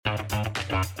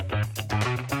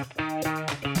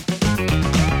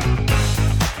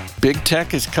Big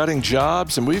tech is cutting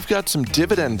jobs, and we've got some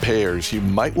dividend payers you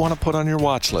might want to put on your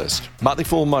watch list. Motley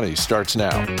Fool Money starts now.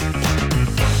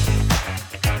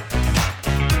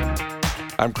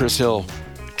 I'm Chris Hill.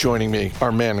 Joining me,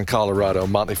 our man in Colorado,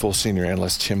 Motley Fool Senior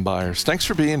Analyst Tim Byers. Thanks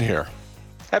for being here.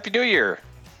 Happy New Year.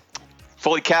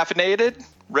 Fully caffeinated,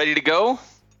 ready to go?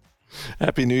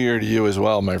 Happy New Year to you as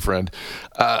well, my friend.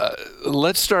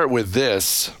 Let's start with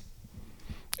this.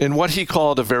 In what he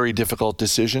called a very difficult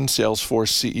decision,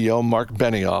 Salesforce CEO Mark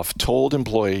Benioff told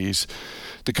employees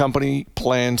the company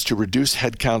plans to reduce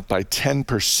headcount by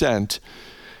 10%.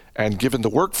 And given the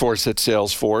workforce at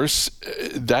Salesforce,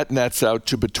 that nets out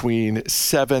to between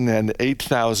 7,000 and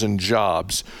 8,000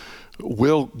 jobs.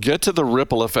 We'll get to the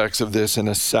ripple effects of this in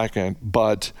a second,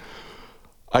 but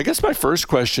I guess my first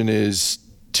question is,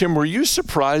 Tim, were you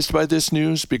surprised by this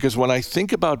news? Because when I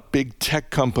think about big tech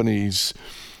companies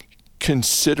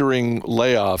considering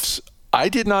layoffs, I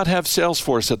did not have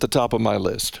Salesforce at the top of my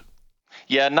list.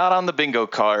 Yeah, not on the bingo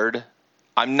card.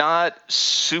 I'm not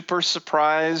super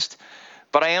surprised,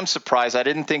 but I am surprised. I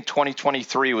didn't think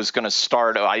 2023 was going to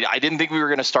start. I didn't think we were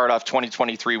going to start off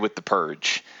 2023 with the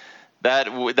purge.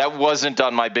 That wasn't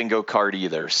on my bingo card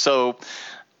either. So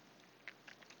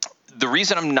the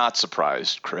reason I'm not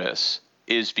surprised, Chris,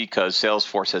 is because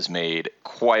Salesforce has made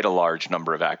quite a large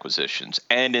number of acquisitions.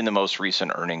 And in the most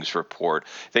recent earnings report,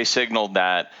 they signaled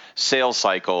that sales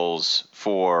cycles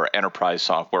for enterprise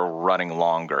software were running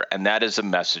longer. And that is a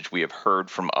message we have heard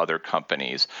from other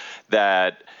companies,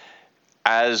 that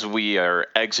as we are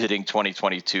exiting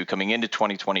 2022, coming into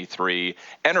 2023,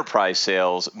 enterprise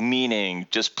sales, meaning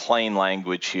just plain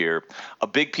language here, a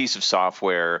big piece of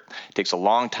software, takes a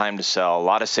long time to sell, a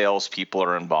lot of salespeople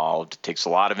are involved, it takes a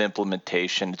lot of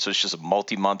implementation, so it's just a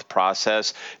multi-month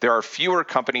process. There are fewer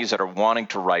companies that are wanting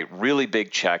to write really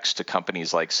big checks to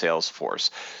companies like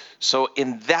Salesforce. So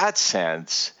in that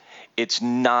sense, it's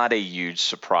not a huge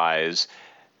surprise.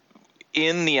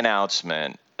 In the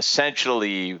announcement,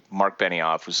 essentially, Mark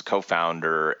Benioff, who's the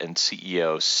co-founder and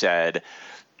CEO, said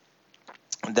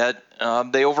that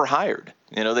they overhired.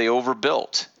 They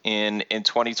overbuilt in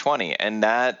 2020. And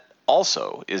that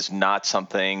also is not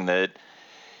something that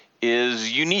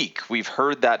is unique. We've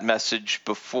heard that message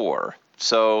before.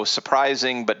 So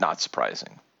surprising, but not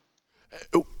surprising.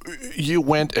 You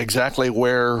went exactly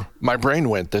where my brain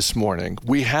went this morning.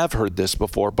 We have heard this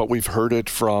before, but we've heard it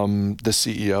from the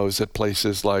CEOs at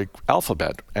places like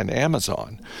Alphabet and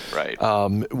Amazon, right?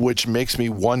 Which makes me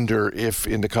wonder if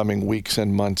in the coming weeks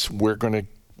and months we're going to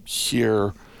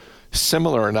hear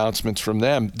similar announcements from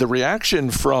them. The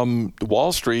reaction from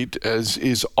Wall Street, as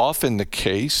is often the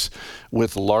case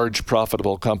with large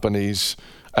profitable companies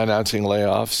announcing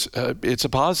layoffs, it's a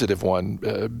positive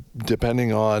one.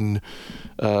 Depending on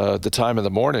the time of the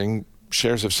morning,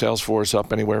 shares of Salesforce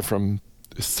up anywhere from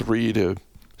 3 to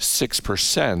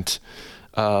 6%.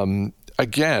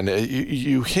 Again,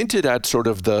 you hinted at sort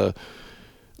of the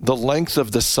length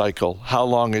of the cycle, how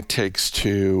long it takes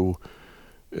to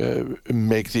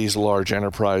make these large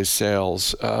enterprise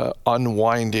sales.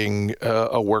 Unwinding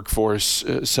a workforce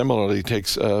similarly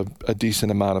takes a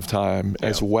decent amount of time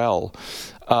as well.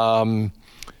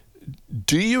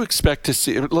 Do you expect to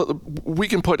see, we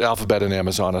can put Alphabet and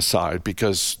Amazon aside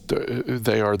because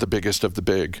they are the biggest of the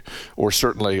big, or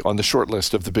certainly on the short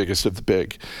list of the biggest of the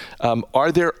big.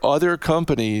 Are there other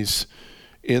companies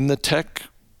in the tech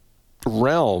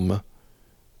realm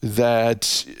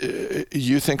that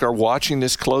you think are watching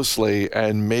this closely,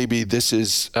 and maybe this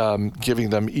is giving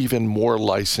them even more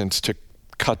license to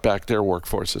cut back their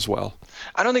workforce as well?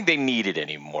 I don't think they needed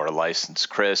any more license,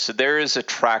 Chris. There is a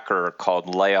tracker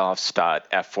called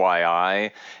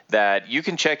layoffs.fyi that you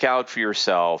can check out for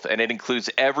yourself, and it includes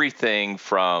everything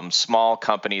from small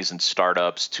companies and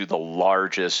startups to the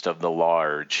largest of the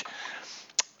large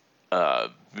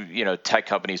tech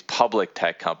companies, public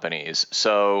tech companies.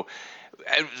 So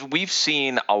we've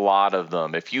seen a lot of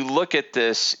them. If you look at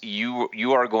this,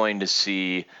 you are going to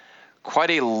see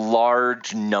quite a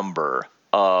large number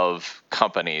of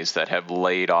companies that have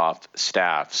laid off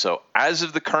staff. So as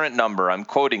of the current number, I'm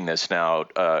quoting this now,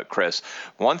 Chris,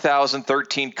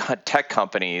 1,013 tech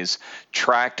companies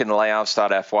tracked in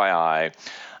layoffs.fyi,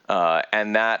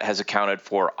 and that has accounted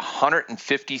for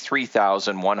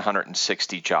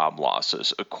 153,160 job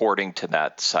losses, according to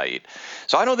that site.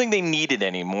 So I don't think they needed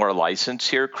any more license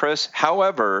here, Chris.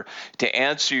 However, to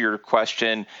answer your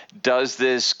question, does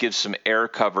this give some air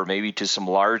cover maybe to some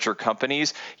larger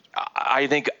companies? I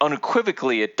think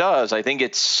unequivocally it does. I think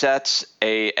it sets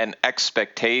an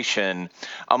expectation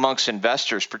amongst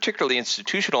investors, particularly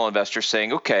institutional investors,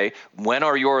 saying, okay, when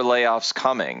are your layoffs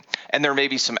coming? And there may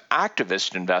be some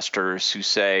activist investors who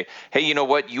say, hey, you know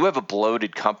what? You have a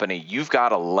bloated company. You've got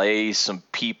to lay some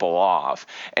people off.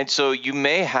 And so you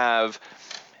may have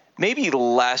maybe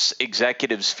less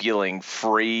executives feeling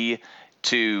free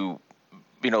to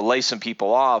lay some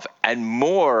people off, and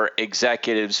more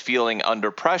executives feeling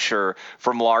under pressure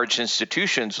from large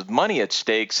institutions with money at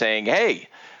stake saying, hey,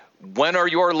 when are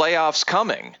your layoffs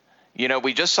coming?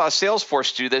 We just saw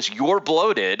Salesforce do this. You're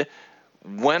bloated.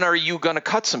 When are you going to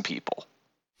cut some people?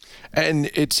 And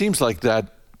it seems like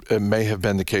that may have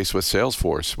been the case with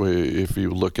Salesforce. If you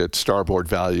look at Starboard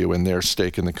Value and their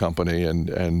stake in the company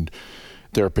and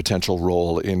their potential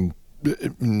role in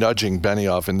nudging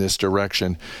Benioff in this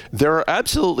direction, there are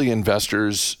absolutely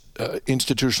investors,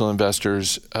 institutional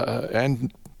investors,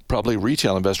 and probably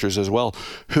retail investors as well,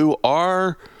 who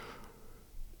are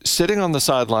sitting on the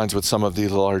sidelines with some of these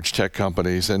large tech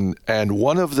companies. And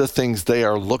one of the things they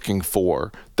are looking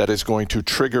for that is going to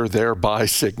trigger their buy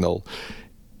signal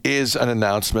is an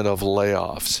announcement of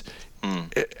layoffs.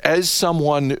 As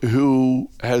someone who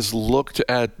has looked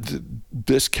at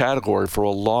this category for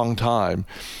a long time,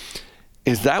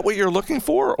 is that what you're looking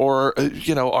for? Or,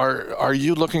 are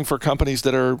you looking for companies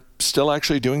that are still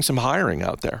actually doing some hiring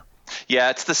out there?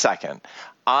 Yeah, it's the second.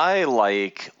 I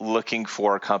like looking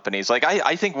for companies.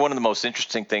 I think one of the most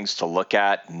interesting things to look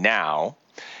at now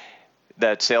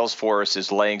that Salesforce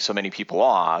is laying so many people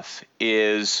off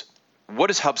is, what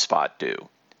does HubSpot do?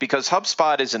 Because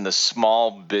HubSpot is in the small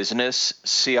business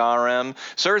CRM.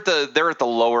 So they're at the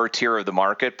lower tier of the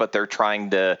market, but they're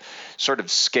trying to sort of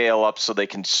scale up so they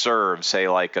can serve, say,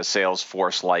 like a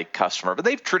Salesforce-like customer. But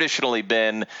they've traditionally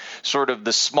been sort of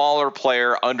the smaller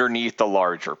player underneath the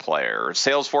larger player.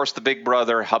 Salesforce, the big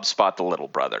brother, HubSpot, the little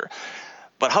brother.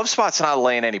 But HubSpot's not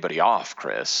laying anybody off,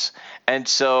 Chris. And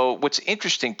so what's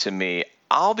interesting to me,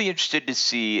 I'll be interested to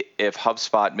see if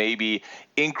HubSpot maybe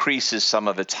increases some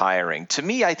of its hiring. To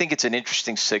me, I think it's an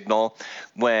interesting signal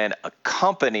when a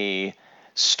company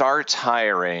starts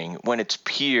hiring, when its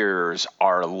peers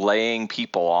are laying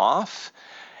people off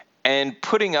and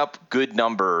putting up good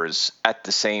numbers at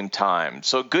the same time.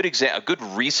 So a good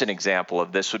recent example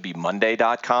of this would be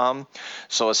Monday.com.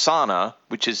 So Asana,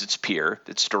 which is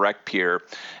its direct peer,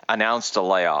 announced a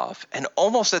layoff. And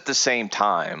almost at the same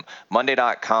time,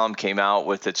 Monday.com came out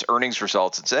with its earnings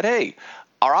results and said, hey,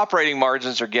 our operating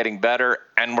margins are getting better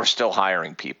and we're still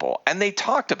hiring people. And they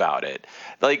talked about it.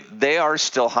 They are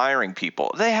still hiring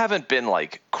people. They haven't been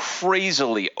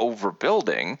crazily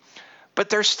overbuilding, but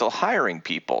they're still hiring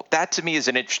people. That to me is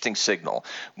an interesting signal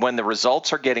when the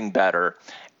results are getting better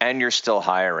and you're still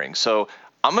hiring. So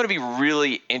I'm going to be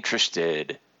really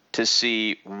interested to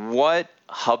see what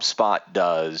HubSpot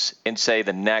does in, say,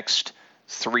 the next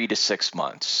 3 to 6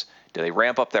 months. Do they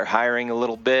ramp up their hiring a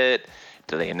little bit?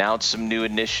 Do they announce some new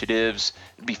initiatives?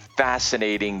 It'd be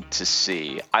fascinating to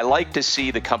see. I like to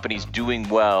see the companies doing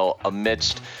well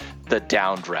amidst the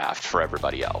downdraft for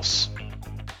everybody else.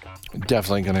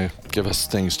 Definitely going to give us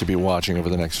things to be watching over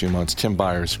the next few months. Tim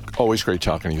Byers, always great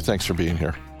talking to you. Thanks for being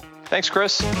here. Thanks,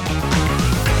 Chris.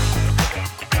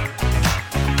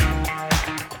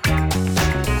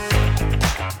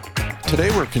 Today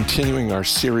we're continuing our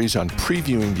series on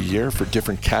previewing the year for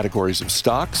different categories of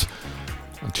stocks.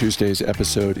 On Tuesday's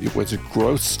episode, it was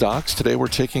growth stocks. Today we're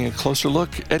taking a closer look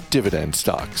at dividend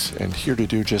stocks. And here to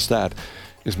do just that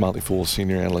is Motley Fool's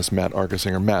senior analyst Matt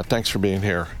Argersinger. Matt, thanks for being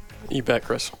here. You bet,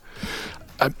 Chris.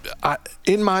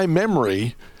 In my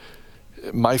memory,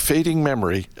 my fading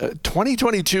memory,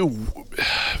 2022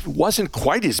 wasn't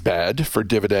quite as bad for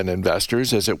dividend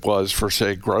investors as it was for,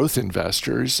 say, growth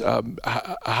investors.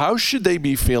 How should they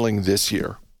be feeling this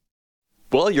year?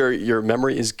 Well, your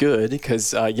memory is good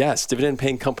because, yes,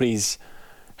 dividend-paying companies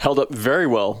held up very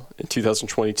well in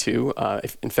 2022.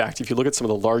 In fact, if you look at some of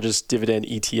the largest dividend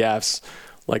ETFs,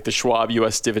 like the Schwab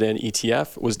US Dividend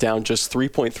ETF was down just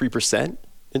 3.3%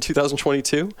 in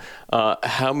 2022.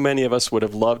 How many of us would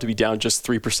have loved to be down just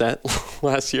 3%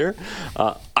 last year?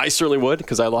 I certainly would,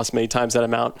 because I lost many times that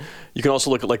amount. You can also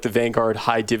look at the Vanguard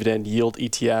High Dividend Yield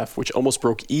ETF, which almost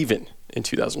broke even in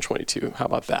 2022. How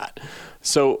about that?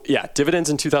 So yeah, dividends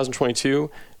in 2022,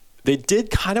 they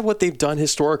did kind of what they've done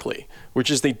historically,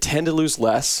 which is they tend to lose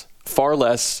far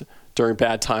less during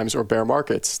bad times or bear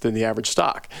markets than the average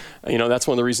stock. That's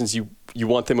one of the reasons you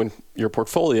want them in your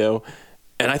portfolio.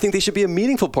 And I think they should be a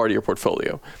meaningful part of your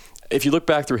portfolio. If you look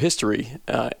back through history,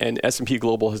 and S&P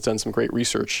Global has done some great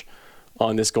research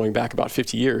on this going back about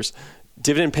 50 years,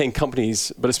 dividend-paying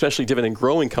companies, but especially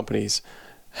dividend-growing companies,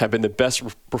 have been the best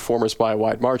performers by a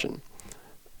wide margin.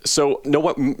 So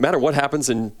no matter what happens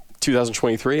in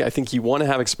 2023, I think you want to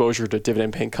have exposure to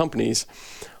dividend-paying companies.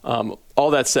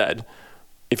 All that said,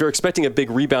 if you're expecting a big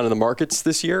rebound in the markets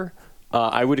this year,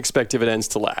 I would expect dividends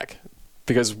to lag,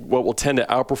 because what will tend to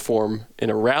outperform in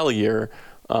a rally year,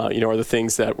 are the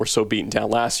things that were so beaten down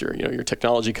last year. Your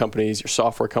technology companies, your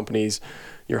software companies,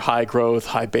 your high growth,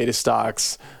 high beta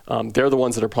stocks. They're the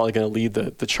ones that are probably going to lead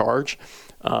the charge.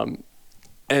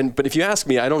 But if you ask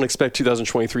me, I don't expect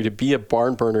 2023 to be a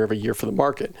barn burner of a year for the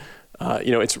market.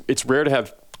 It's rare to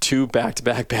have two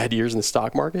back-to-back bad years in the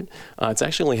stock market. It's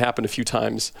actually only happened a few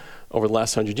times over the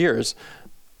last 100 years.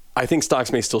 I think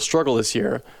stocks may still struggle this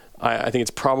year. I think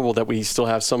it's probable that we still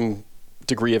have some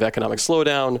degree of economic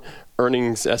slowdown.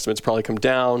 Earnings estimates probably come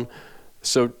down.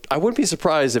 So I wouldn't be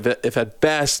surprised if at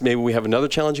best maybe we have another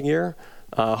challenging year,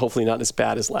 hopefully not as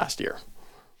bad as last year.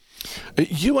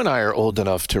 You and I are old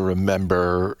enough to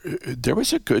remember there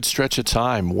was a good stretch of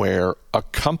time where a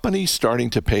company starting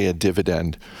to pay a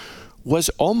dividend was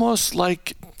almost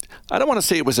like, I don't want to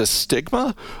say it was a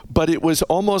stigma, but it was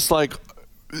almost like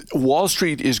Wall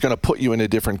Street is going to put you in a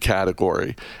different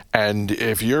category. And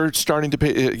if you're starting to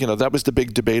pay, that was the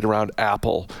big debate around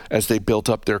Apple as they built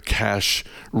up their cash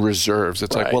reserves.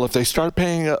 It's like, well, if they start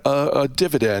paying a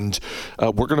dividend,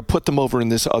 we're going to put them over in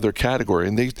this other category.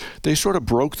 And they sort of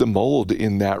broke the mold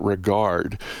in that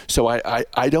regard. So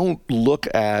I don't look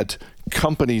at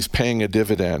companies paying a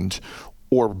dividend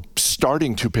or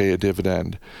starting to pay a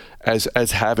dividend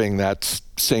as having that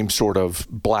same sort of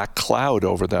black cloud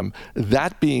over them.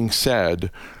 That being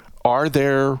said, are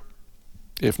there,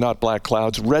 if not black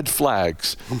clouds, red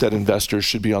flags that investors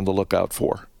should be on the lookout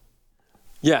for?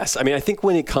 Yes. I think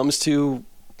when it comes to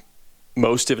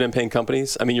most dividend-paying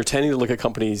companies, you're tending to look at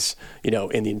companies,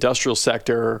 in the industrial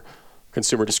sector,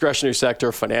 consumer discretionary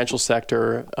sector, financial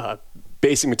sector,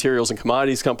 basic materials and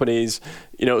commodities companies,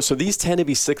 so these tend to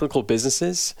be cyclical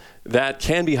businesses that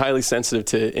can be highly sensitive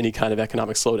to any kind of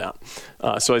economic slowdown.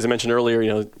 So as I mentioned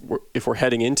earlier, if we're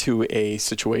heading into a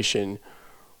situation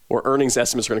where earnings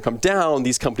estimates are going to come down,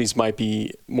 these companies might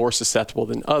be more susceptible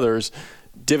than others.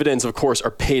 Dividends, of course, are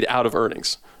paid out of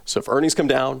earnings. So if earnings come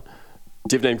down,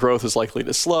 dividend growth is likely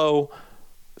to slow,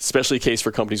 especially a case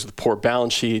for companies with poor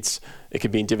balance sheets. It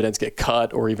could mean dividends get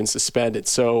cut or even suspended.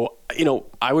 So,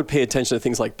 I would pay attention to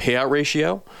things like payout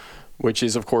ratio, which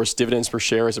is, of course, dividends per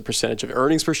share as a percentage of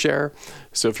earnings per share.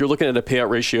 So if you're looking at a payout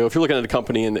ratio, if you're looking at a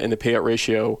company and the payout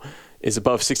ratio is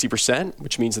above 60%,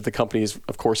 which means that the company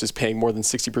is paying more than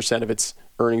 60% of its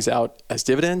earnings out as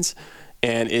dividends,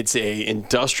 and it's a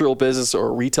industrial business or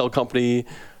a retail company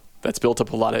that's built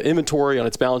up a lot of inventory on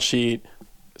its balance sheet,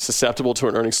 susceptible to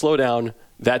an earnings slowdown,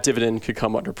 that dividend could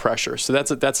come under pressure. So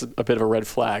that's a bit of a red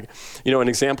flag. An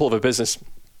example of a business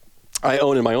I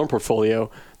own in my own portfolio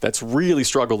that's really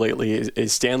struggled lately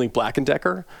is Stanley Black &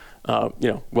 Decker,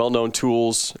 well-known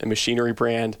tools and machinery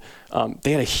brand.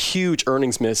 They had a huge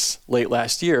earnings miss late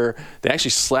last year. They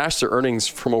actually slashed their earnings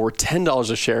from over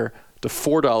 $10 a share to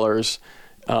 $4.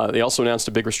 They also announced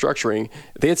a big restructuring.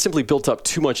 They had simply built up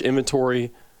too much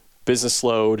inventory, business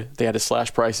slowed. They had to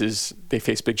slash prices. They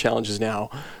face big challenges now.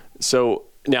 So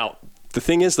now the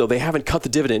thing is, though, they haven't cut the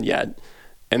dividend yet.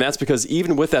 And that's because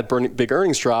even with that big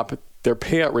earnings drop, their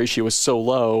payout ratio was so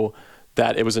low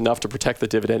that it was enough to protect the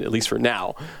dividend, at least for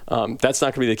now. That's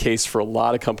not going to be the case for a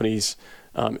lot of companies,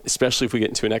 especially if we get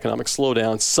into an economic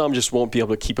slowdown. Some just won't be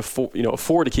able to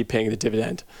afford to keep paying the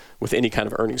dividend with any kind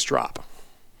of earnings drop.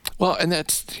 Well, and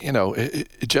that's,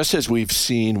 just as we've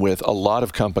seen with a lot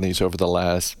of companies over the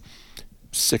last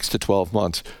 6 to 12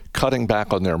 months, cutting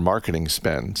back on their marketing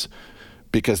spends,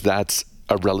 because that's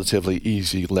a relatively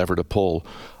easy lever to pull.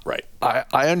 Right.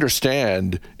 I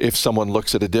understand if someone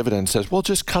looks at a dividend and says, well,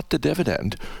 just cut the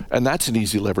dividend, and that's an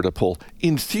easy lever to pull.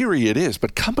 In theory, it is,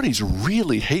 but companies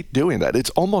really hate doing that. It's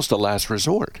almost a last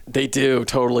resort. They do,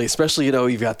 totally. Especially,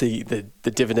 you've got the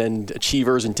dividend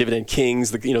achievers and dividend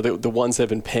kings, the ones that have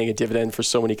been paying a dividend for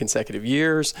so many consecutive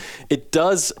years. It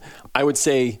does, I would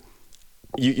say,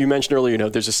 you mentioned earlier,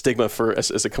 there's a stigma for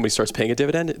as a company starts paying a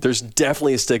dividend. There's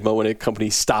definitely a stigma when a company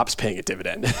stops paying a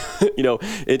dividend.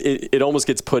 It almost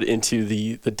gets put into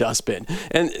the dustbin.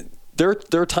 And there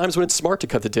are times when it's smart to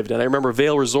cut the dividend. I remember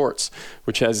Vail Resorts,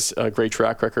 which has a great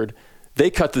track record. They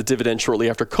cut the dividend shortly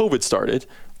after COVID started.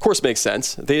 Of course, makes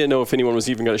sense. They didn't know if anyone was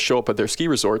even going to show up at their ski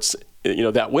resorts,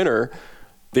 that winter.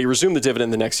 They resumed the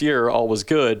dividend the next year. All was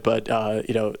good. But,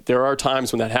 there are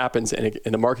times when that happens and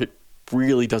the market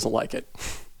really doesn't like it.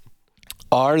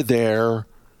 Are there,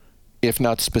 if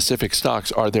not specific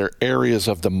stocks, are there areas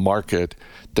of the market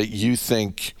that you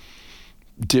think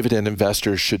dividend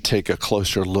investors should take a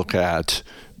closer look at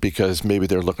because maybe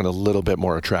they're looking a little bit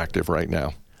more attractive right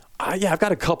now? Yeah, I've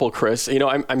got a couple, Chris.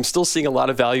 I'm still seeing a lot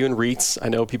of value in REITs. I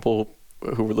know people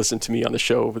who listen to me on the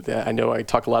show, I know I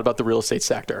talk a lot about the real estate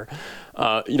sector.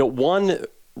 One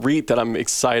REIT that I'm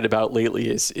excited about lately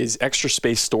is Extra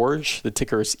Space Storage. The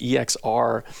ticker is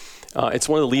EXR. It's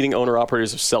one of the leading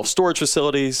owner-operators of self-storage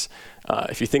facilities.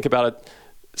 If you think about it,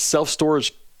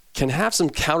 self-storage can have some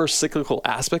counter-cyclical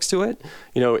aspects to it.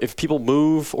 If people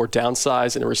move or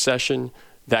downsize in a recession,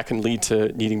 that can lead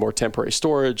to needing more temporary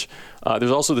storage.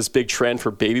 There's also this big trend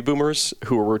for baby boomers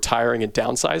who are retiring and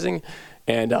downsizing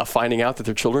and finding out that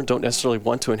their children don't necessarily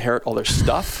want to inherit all their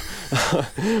stuff.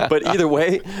 But either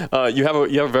way, you have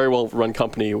a very well-run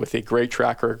company with a great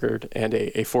track record and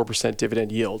a 4%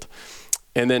 dividend yield.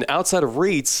 And then outside of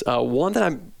REITs, one that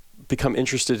I've become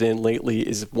interested in lately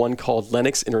is one called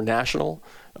Lennox International.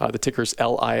 The ticker is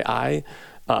LII.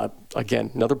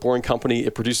 Again, another boring company.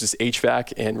 It produces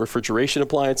HVAC and refrigeration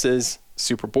appliances.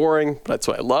 Super boring, but that's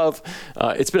what I love.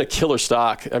 It's been a killer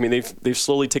stock. I mean, they've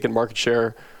slowly taken market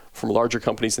share from larger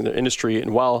companies in their industry.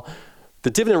 And while the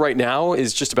dividend right now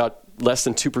is just about less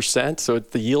than 2%, so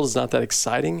the yield is not that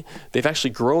exciting, they've actually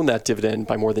grown that dividend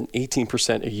by more than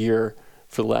 18% a year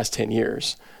for the last 10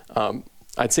 years.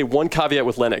 I'd say one caveat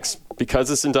with Lennox, because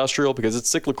it's industrial, because it's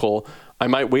cyclical, I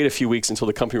might wait a few weeks until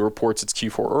the company reports its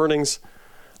Q4 earnings.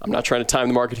 I'm not trying to time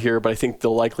the market here, but I think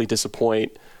they'll likely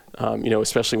disappoint,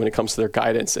 especially when it comes to their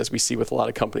guidance, as we see with a lot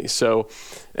of companies. So,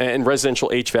 and residential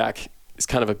HVAC is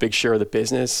kind of a big share of the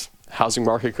business. Housing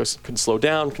market could slow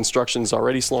down. Construction's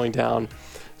already slowing down.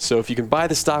 So if you can buy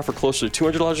the stock for closer to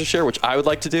 $200 a share, which I would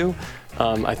like to do,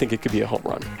 I think it could be a home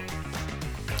run.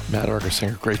 Matt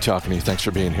Argersinger, great talking to you. Thanks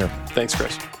for being here. Thanks,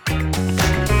 Chris.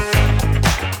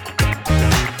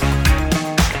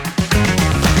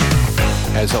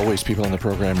 As always, people on the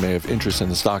program may have interest in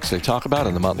the stocks they talk about,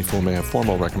 and the Motley Fool may have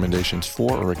formal recommendations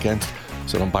for or against,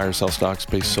 so don't buy or sell stocks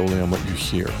based solely on what you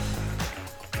hear.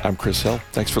 I'm Chris Hill.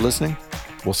 Thanks for listening.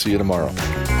 We'll see you tomorrow.